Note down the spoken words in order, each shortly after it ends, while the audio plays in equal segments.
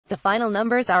The final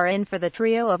numbers are in for the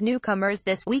trio of newcomers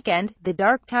this weekend. The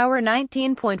Dark Tower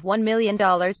 $19.1 million,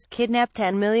 Kidnap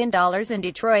 $10 million, and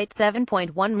Detroit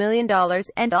 $7.1 million,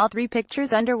 and all three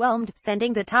pictures underwhelmed,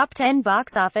 sending the top 10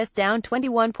 box office down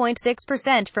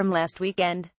 21.6% from last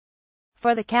weekend.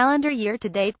 For the calendar year to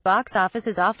date, box office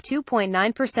is off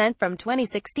 2.9% from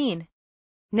 2016.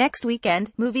 Next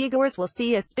weekend, moviegoers will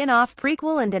see a spin-off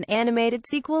prequel and an animated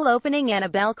sequel opening.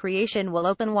 Annabelle Creation will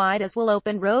open wide, as will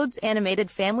open Rhodes' animated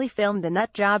family film The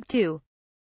Nut Job 2.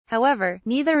 However,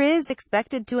 neither is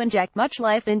expected to inject much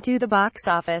life into the box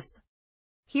office.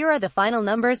 Here are the final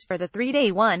numbers for the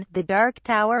three-day one. The Dark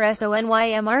Tower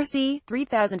SONYMRC,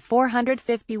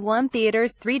 3,451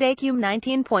 theaters, three-day cum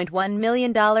 $19.1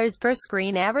 million per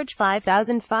screen, average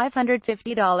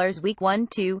 $5,550, week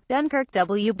 1-2. Dunkirk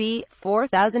WB,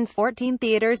 4,014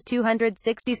 theaters,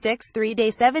 266, three-day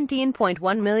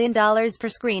 $17.1 million per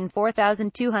screen,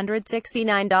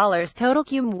 $4,269, total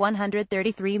cum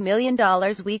 $133 million,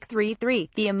 week 3-3.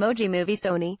 The Emoji Movie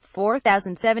Sony,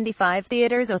 4,075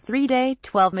 theaters, or three-day,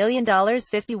 $12 million,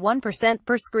 51%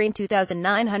 per screen,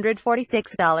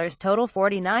 $2,946, total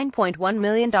 $49.1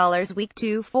 million, week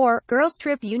 2-4. Girls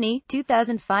Trip Uni,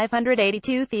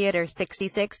 2,582 theaters,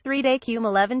 66, three-day cum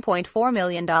 $11.4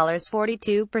 million,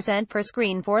 42% per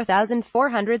screen,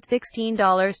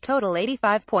 $4,416, total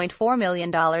 $85.4 million,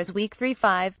 week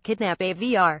 3-5. Kidnap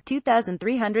AVR,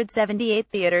 2,378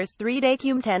 theaters, three-day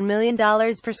cum $10 million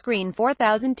per screen,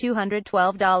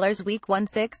 $4,212, week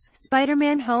 1-6.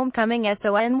 Spider-Man Homecoming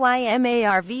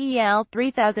SONYMARVEL,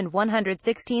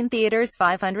 3,116 theaters,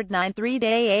 509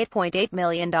 three-day, $8.8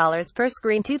 million per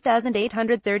screen,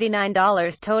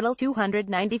 $2,839, total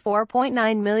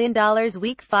 $294.9 million,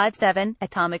 week 5-7.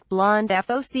 Atomic Blonde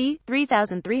FOC,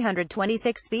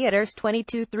 3,326 theaters,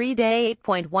 22 three-day,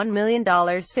 $8.1 million,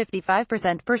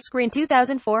 55% per screen,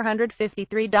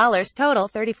 $2,453, total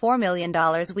 $34 million,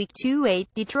 week 2-8.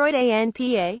 Detroit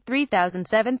ANPA,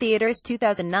 3,007 theaters,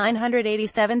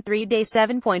 2,987 three-day,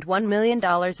 $7.1 million,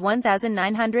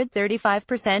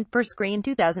 1,935% per screen,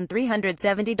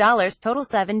 $2,370, total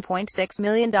 $7.6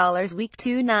 million, week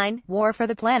 2-9. War for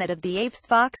the Planet of the Apes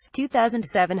Fox,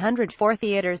 2,704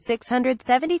 theaters,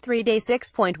 673 day,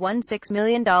 $6.16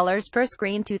 million per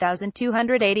screen,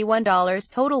 $2,281,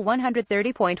 total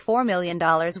 $130.4 million,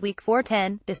 week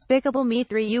 4-10. Despicable Me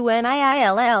 3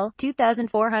 UNIILL,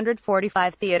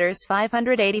 2,445 theaters,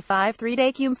 585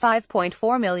 three-day cum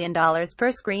 $5.4 million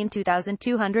per screen,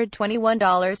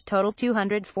 $2,221, total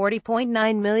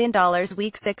 $240.9 million,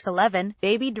 week 6-11.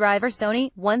 Baby Driver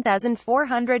Sony,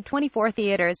 1,424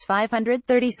 theaters,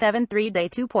 537 three-day,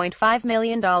 $2.5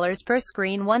 million per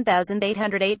screen,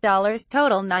 $1,808,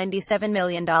 total $97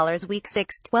 million, week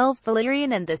 6-12.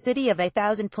 Valerian and the City of a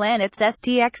Thousand Planets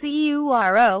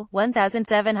STXEURO,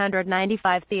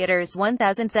 1,795 theaters,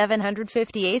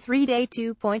 1,758 three-day,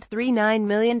 $2.39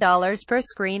 million per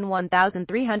screen,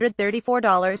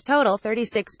 $1,334, total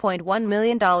 $36.1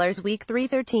 million, week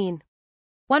 3-13.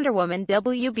 Wonder Woman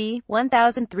WB,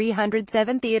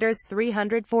 1,307 theaters,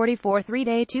 344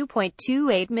 three-day,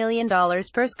 $2.28 million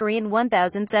per screen,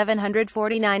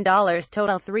 $1,749,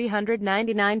 total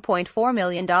 $399.4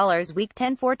 million, week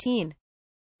 10-14.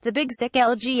 The Big Sick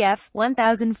LGF,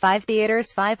 1,005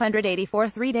 theaters, 584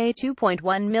 three-day,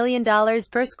 $2.1 million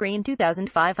per screen,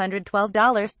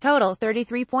 $2,512, total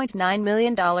 $33.9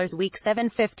 million, week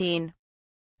 7-15.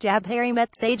 Jab Harry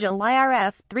Met Sejal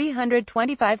IRF,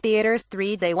 325 theaters,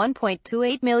 three-day,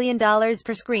 $1.28 million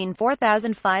per screen,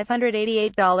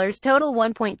 $4,588, total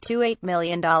 $1.28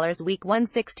 million, week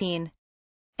 1-16.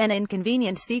 An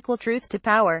Inconvenient Sequel, Truth to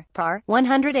Power, PAR,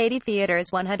 180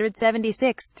 theaters,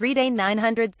 176 three-day,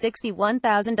 $961,000,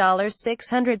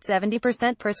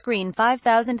 670% per screen,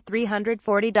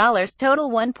 $5,340, total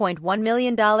 $1.1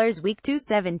 million, week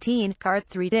 2-17. Cars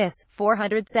 3 Dis,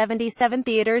 477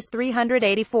 theaters,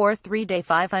 384 three-day,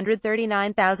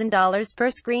 $539,000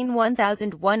 per screen,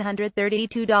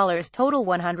 $1,132, total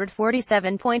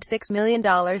 $147.6 million,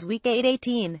 week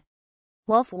 8-18.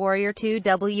 Wolf Warrior 2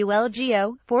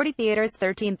 WLGO, 40 theaters,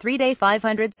 13 three-day,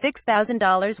 $506,000,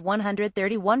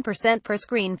 131% per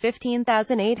screen,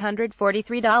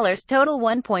 $15,843, total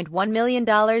 $1.1 million,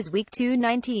 week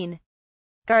 2-19.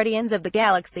 Guardians of the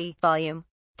Galaxy, Volume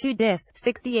 2 Dis,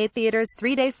 68 theaters,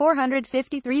 three-day,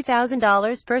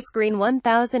 $453,000 per screen,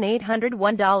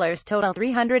 $1,801, total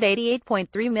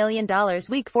 $388.3 million,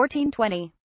 week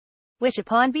 14-20. Wish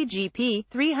Upon BGP,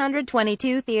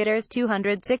 322 theaters,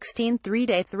 216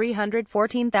 three-day,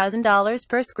 $314,000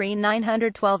 per screen,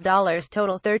 $912,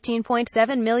 total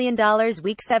 $13.7 million,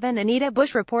 week 7. Anita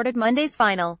Bush reported Monday's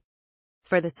final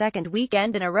For the second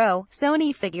weekend in a row,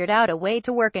 Sony figured out a way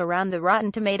to work around the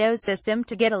Rotten Tomatoes system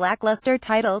to get a lackluster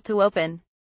title to open.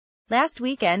 Last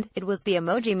weekend, it was the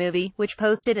Emoji Movie, which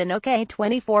posted an okay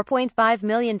 $24.5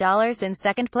 million in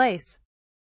second place.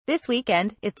 This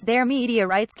weekend, it's their media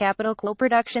rights capital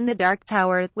co-production The Dark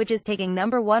Tower, which is taking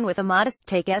number one with a modest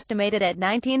take estimated at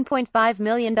 $19.5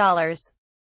 million.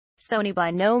 Sony by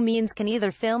no means can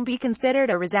either film be considered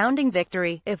a resounding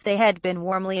victory. If they had been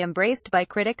warmly embraced by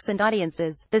critics and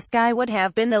audiences, the sky would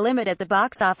have been the limit at the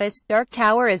box office. Dark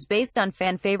Tower is based on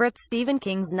fan favorite Stephen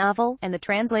King's novel, and the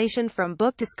translation from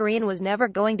book to screen was never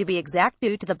going to be exact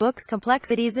due to the book's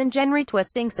complexities and genre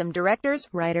twisting. Some directors,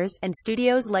 writers, and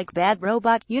studios like Bad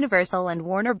Robot, Universal and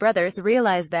Warner Brothers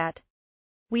realized that.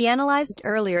 We analyzed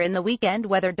earlier in the weekend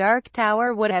whether Dark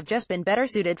Tower would have just been better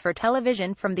suited for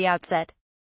television from the outset.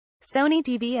 Sony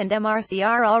TV and MRC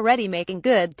are already making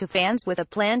good to fans with a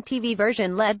planned TV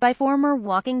version led by former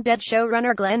Walking Dead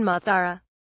showrunner Glenn Mazzara.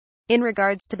 In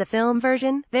regards to the film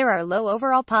version, there are low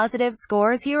overall positive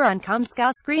scores here on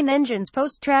Comscore Screen Engine's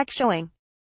post-track showing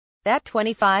that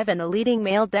 25 and the leading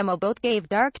male demo both gave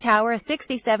Dark Tower a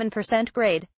 67%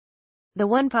 grade. The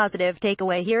one positive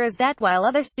takeaway here is that while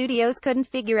other studios couldn't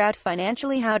figure out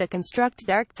financially how to construct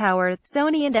Dark Tower,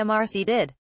 Sony and MRC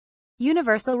did.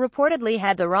 Universal reportedly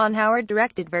had the Ron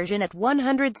Howard-directed version at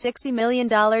 $160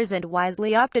 million and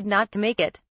wisely opted not to make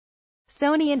it.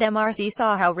 Sony and MRC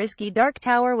saw how risky Dark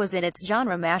Tower was in its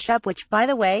genre mashup, which, by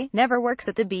the way, never works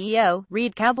at the BEO.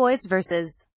 Read Cowboys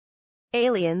vs.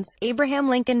 Aliens, Abraham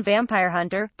Lincoln Vampire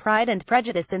Hunter, Pride and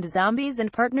Prejudice and Zombies,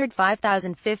 and partnered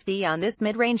 $5,050 on this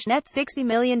mid-range net $60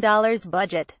 million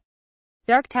budget.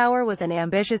 Dark Tower was an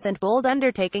ambitious and bold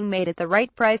undertaking made at the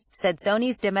right price, said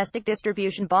Sony's domestic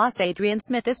distribution boss Adrian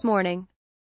Smith this morning.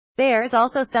 There's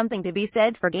also something to be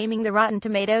said for gaming the Rotten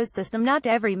Tomatoes system. Not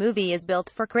every movie is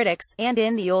built for critics, and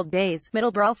in the old days,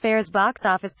 Middleborough Fair's box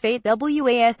office fate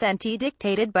wasn't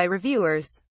dictated by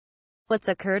reviewers. What's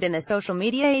occurred in the social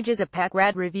media age is a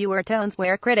pack-rat reviewer tones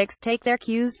where critics take their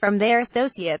cues from their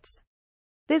associates.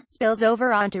 This spills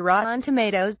over onto Rotten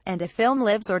Tomatoes, and a film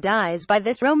lives or dies by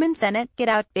this Roman Senate. Get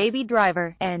Out, Baby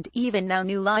Driver, and even now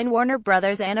New Line Warner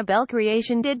Brothers Annabelle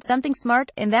Creation did something smart,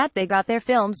 in that they got their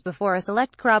films before a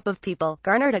select crop of people,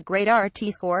 garnered a great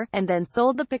RT score, and then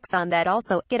sold the pics on that.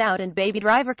 Also, Get Out and Baby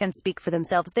Driver can speak for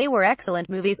themselves. They were excellent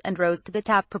movies, and rose to the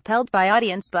top propelled by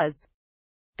audience buzz.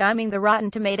 Gaming the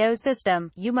Rotten Tomatoes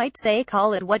system, you might say,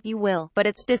 call it what you will, but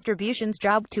it's distribution's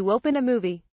job to open a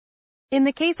movie. In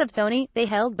the case of Sony, they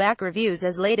held back reviews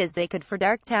as late as they could for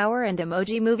Dark Tower and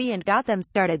Emoji Movie and got them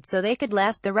started so they could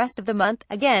last the rest of the month.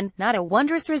 Again, not a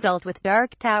wondrous result with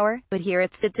Dark Tower, but here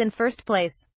it sits in first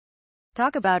place.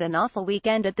 Talk about an awful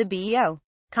weekend at the BEO.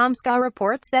 Comscore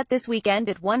reports that this weekend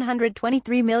at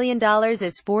 $123 million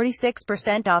is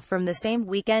 46% off from the same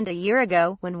weekend a year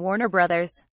ago, when Warner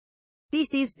Brothers.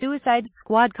 DC's Suicide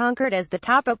Squad conquered as the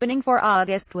top opening for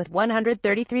August with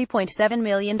 $133.7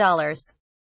 million.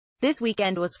 This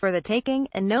weekend was for the taking,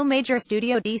 and no major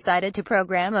studio decided to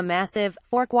program a massive,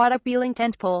 four-quad appealing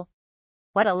tentpole.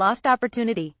 What a lost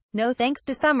opportunity. No thanks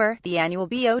to summer, the annual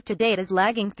BO to date is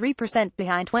lagging 3%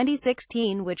 behind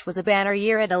 2016, which was a banner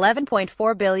year at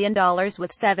 $11.4 billion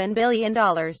with $7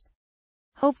 billion.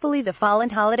 Hopefully the fall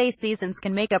and holiday seasons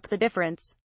can make up the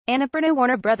difference. Annapurna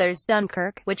Warner Brothers'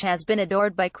 Dunkirk, which has been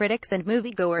adored by critics and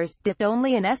moviegoers, dipped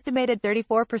only an estimated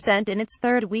 34% in its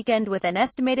third weekend with an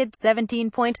estimated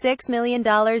 $17.6 million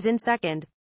in second.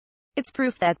 It's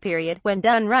proof that period, when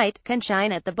done right, can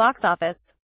shine at the box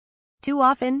office. Too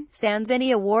often, sans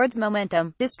any awards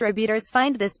momentum, distributors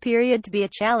find this period to be a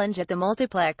challenge at the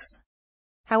multiplex.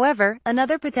 However,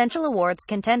 another potential awards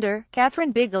contender,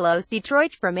 Kathryn Bigelow's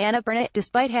Detroit from Annapurna,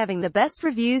 despite having the best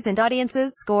reviews and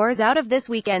audiences scores out of this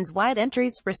weekend's wide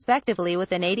entries, respectively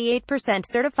with an 88%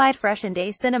 certified fresh and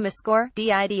a cinema score,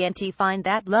 didn't find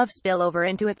that love spill over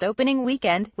into its opening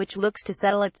weekend, which looks to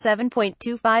settle at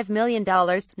 $7.25 million,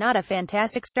 not a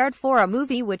fantastic start for a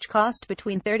movie which cost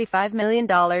between $35 million and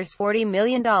 $40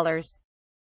 million.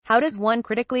 How does one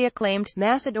critically acclaimed,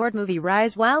 mass-adored movie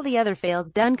rise while the other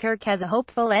fails? Dunkirk has a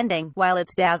hopeful ending, while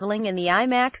it's dazzling in the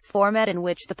IMAX format in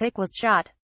which the pic was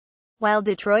shot. While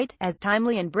Detroit, as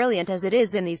timely and brilliant as it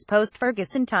is in these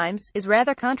post-Ferguson times, is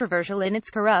rather controversial in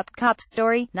its corrupt cop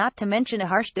story, not to mention a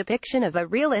harsh depiction of a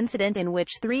real incident in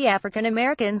which 3 African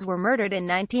Americans were murdered in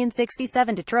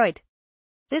 1967 Detroit.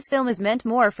 This film is meant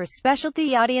more for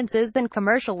specialty audiences than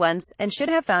commercial ones, and should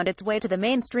have found its way to the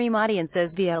mainstream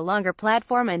audiences via a longer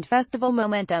platform and festival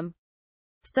momentum.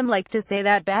 Some like to say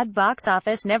that bad box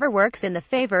office never works in the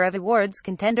favor of awards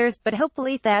contenders, but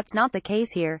hopefully that's not the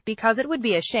case here, because it would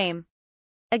be a shame.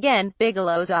 Again,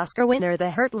 Bigelow's Oscar winner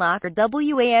The Hurt Locker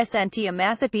wasn't a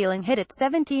mass-appealing hit at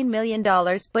 $17 million,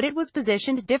 but it was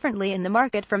positioned differently in the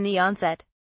market from the onset.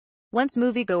 Once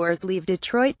moviegoers leave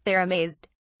Detroit, they're amazed.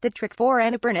 The trick for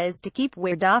Annapurna is to keep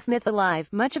weird-off myth alive,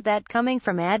 much of that coming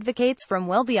from advocates from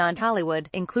well beyond Hollywood,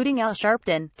 including Al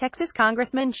Sharpton, Texas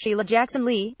Congressman Sheila Jackson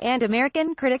Lee, and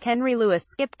American critic Henry Louis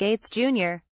 "Skip" Gates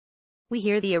Jr. We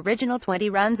hear the original 20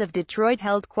 runs of Detroit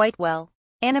held quite well.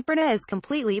 Annapurna is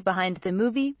completely behind the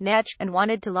movie, Natch, and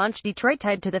wanted to launch Detroit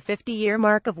tied to the 50-year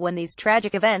mark of when these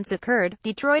tragic events occurred.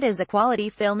 Detroit is a quality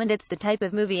film and it's the type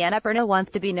of movie Annapurna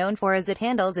wants to be known for as it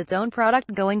handles its own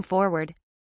product going forward.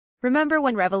 Remember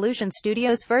when Revolution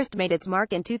Studios first made its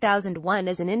mark in 2001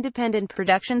 as an independent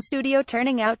production studio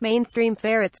turning out mainstream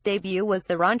fare? Its debut was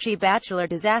the raunchy bachelor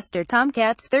disaster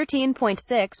Tomcats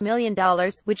 $13.6 million,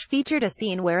 which featured a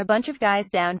scene where a bunch of guys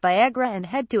down Viagra and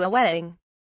head to a wedding.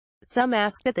 Some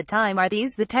asked at the time, are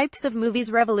these the types of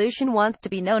movies Revolution wants to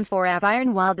be known for?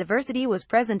 Aviron. While diversity was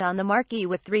present on the marquee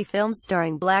with 3 films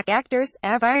starring black actors,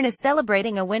 Aviron is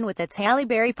celebrating a win with its Halle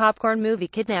Berry popcorn movie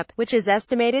Kidnap, which is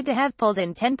estimated to have pulled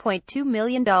in $10.2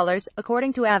 million,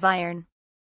 according to Aviron.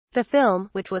 The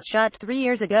film, which was shot 3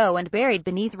 years ago and buried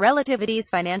beneath Relativity's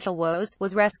financial woes,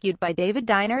 was rescued by David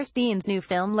Dinerstein's new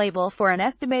film label for an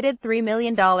estimated $3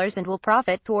 million and will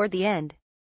profit toward the end.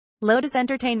 Lotus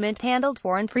Entertainment handled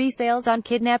foreign pre-sales on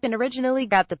Kidnap and originally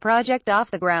got the project off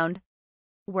the ground.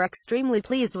 "We're extremely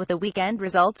pleased with the weekend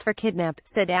results for Kidnap,"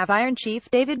 said Aviron chief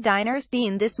David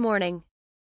Dinerstein this morning.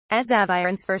 As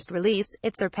Aviron's first release,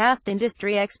 it surpassed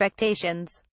industry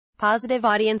expectations. Positive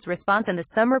audience response and the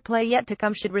summer play yet to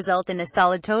come should result in a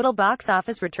solid total box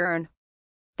office return.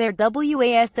 There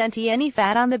wasn't any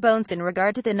fat on the bones in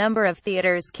regard to the number of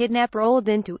theaters Kidnap rolled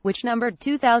into, which numbered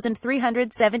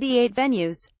 2,378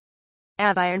 venues.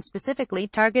 Aviron specifically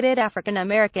targeted African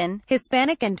American,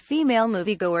 Hispanic and female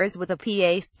moviegoers with a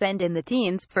PA spend in the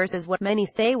teens, versus what many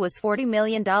say was $40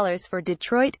 million for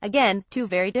Detroit. Again, 2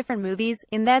 very different movies,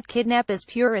 in that Kidnap is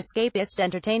pure escapist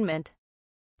entertainment.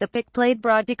 The pick played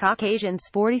broad to Caucasians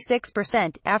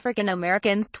 46%, African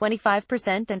Americans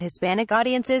 25% and Hispanic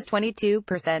audiences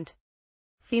 22%.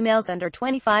 Females under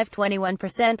 25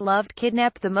 21% loved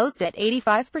Kidnap the most at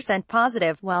 85%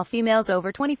 positive, while females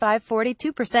over 25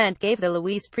 42% gave the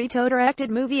Louise Preto-directed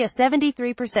movie a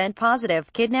 73%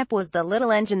 positive. Kidnap was the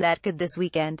little engine that could this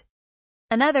weekend.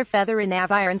 Another feather in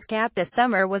Aviron's cap this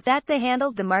summer was that they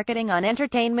handled the marketing on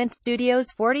Entertainment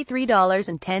Studios'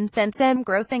 $43.10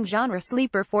 grossing genre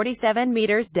sleeper 47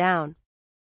 Meters Down.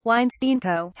 Weinstein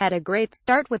Co. had a great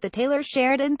start with the Taylor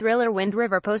Sheridan thriller Wind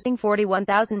River posting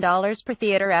 $41,000 per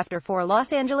theater after 4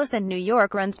 Los Angeles and New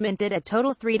York runs minted a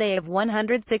total 3-day of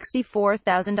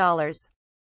 $164,000.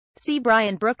 See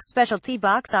Brian Brooks' specialty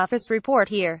box office report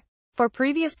here. For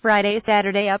previous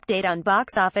Friday-Saturday update on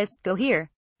box office, go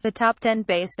here. The top 10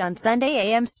 based on Sunday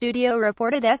AM studio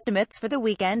reported estimates for the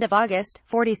weekend of August.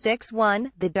 46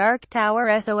 1. The Dark Tower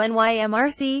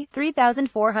SONYMRC,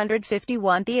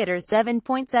 3,451 theaters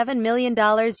 $7.7 million.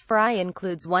 Fry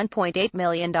includes $1.8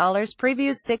 million.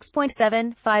 Previews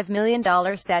 $6.75 million.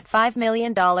 Sat $5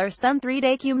 million. Sun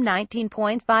 3-day cum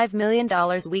 $19.5 million.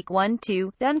 Week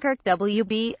 1-2. Dunkirk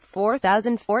WB,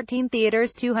 4,014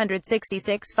 theaters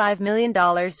 $266.5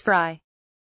 million. Fry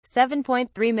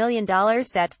 $7.3 million.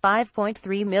 Sat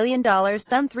 $5.3 million.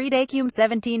 Sun 3-day cum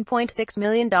 $17.6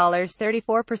 million.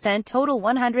 34% total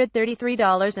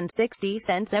 $133.60.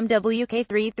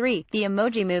 MWK33. The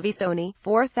Emoji Movie Sony,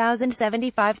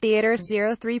 4,075 theaters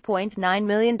 $3.9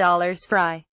 million.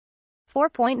 Fry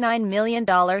 $4.9 million.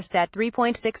 Sat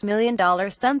 $3.6 million.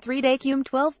 Sun 3-day cum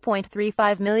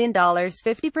 $12.35 million.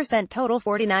 50% total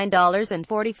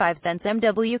 $49.45.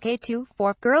 MWK2.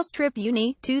 4. Girls Trip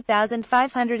Uni,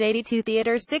 2,582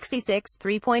 theaters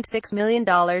 $3.6 million.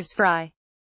 Fry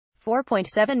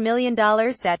 $4.7 million.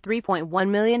 Sat $3.1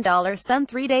 million. Sun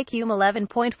 3-day cum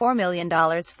 $11.4 million.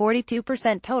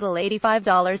 42% total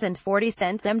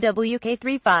 $85.40.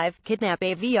 MWK35. Kidnap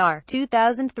AVR,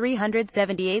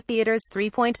 2,378 theaters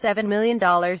 $3.7 million.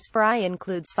 Fry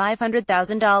includes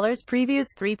 $500,000.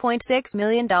 Previews $3.6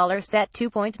 million. Sat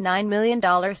 $2.9 million.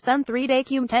 Sun 3-day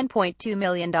cum $10.2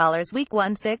 million. Week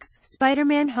 1-6.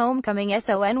 Spider-Man Homecoming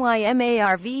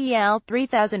SONYMARVEL,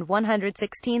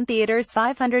 3,116 theaters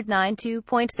 $509.6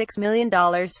 million.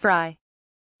 Fry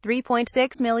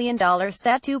 $3.6 million.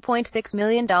 Sat $2.6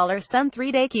 million. Sun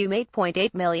 3-day cum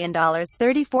 $8.8 million.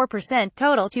 34%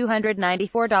 total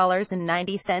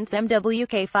 $294.90.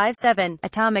 MWK57.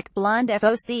 Atomic Blonde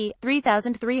FOC,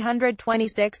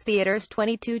 3,326 theaters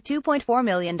 $22.4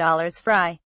 million.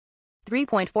 Fry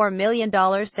 $3.4 million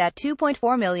Sat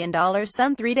 $2.4 million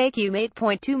Sun 3-day Cume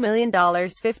 $8.2 million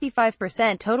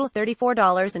 55% total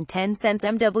 $34.10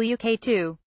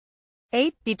 MWK2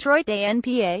 8. Detroit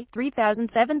ANPA,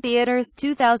 3007 theaters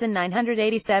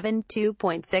 2,987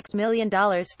 $2.6 million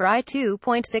Fry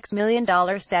 $2.6 million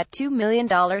Sat $2 million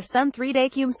Sun 3-day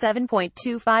Cume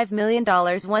 $7.25 million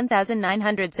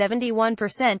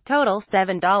 1,971% total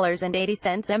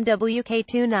 $7.80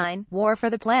 MWK2 9. War for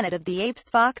the Planet of the Apes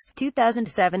Fox,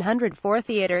 2,704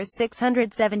 theaters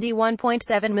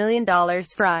 $671.7 million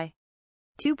Fry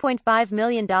 $2.5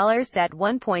 million Sat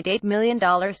 $1.8 million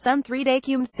Sun 3-day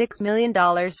Cume $6 million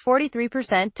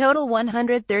 43% total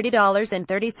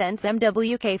 $130.30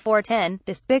 MWK 410.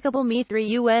 Despicable Me 3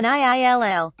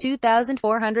 UNIILL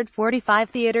 2,445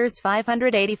 theaters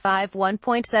 585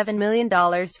 $1.7 million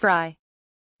Fry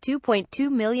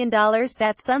 $2.2 million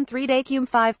Sat Sun 3-day Cume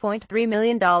 $5.3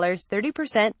 million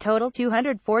 30% total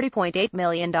 $240.8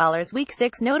 million Week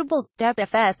 6 Notable Step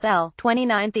FSL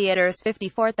 29 theaters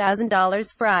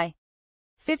 $54,000 Fry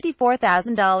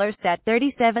 $54,000 Sat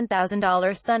 $37,000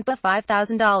 Sunpa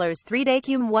 $5,000 3-day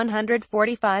Cume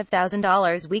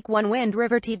 $145,000 Week 1 Wind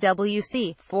River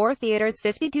TWC 4 theaters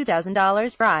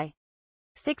 $52,000 Fry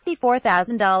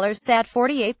 $64,000 Sat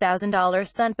 $48,000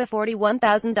 Sunpa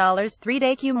 $41,000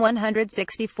 3-day Cume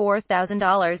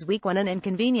 $164,000 Week 1 An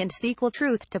Inconvenient Sequel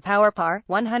Truth to Power Par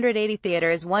 180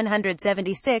 theaters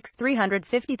 $176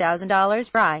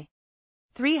 $350,000 Fry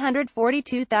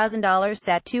 $342,000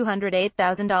 Sat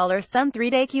 $208,000 Sun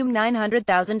 3-day Cume $900,000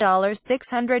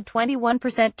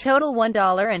 621% total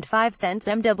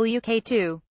 $1.05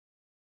 MWK2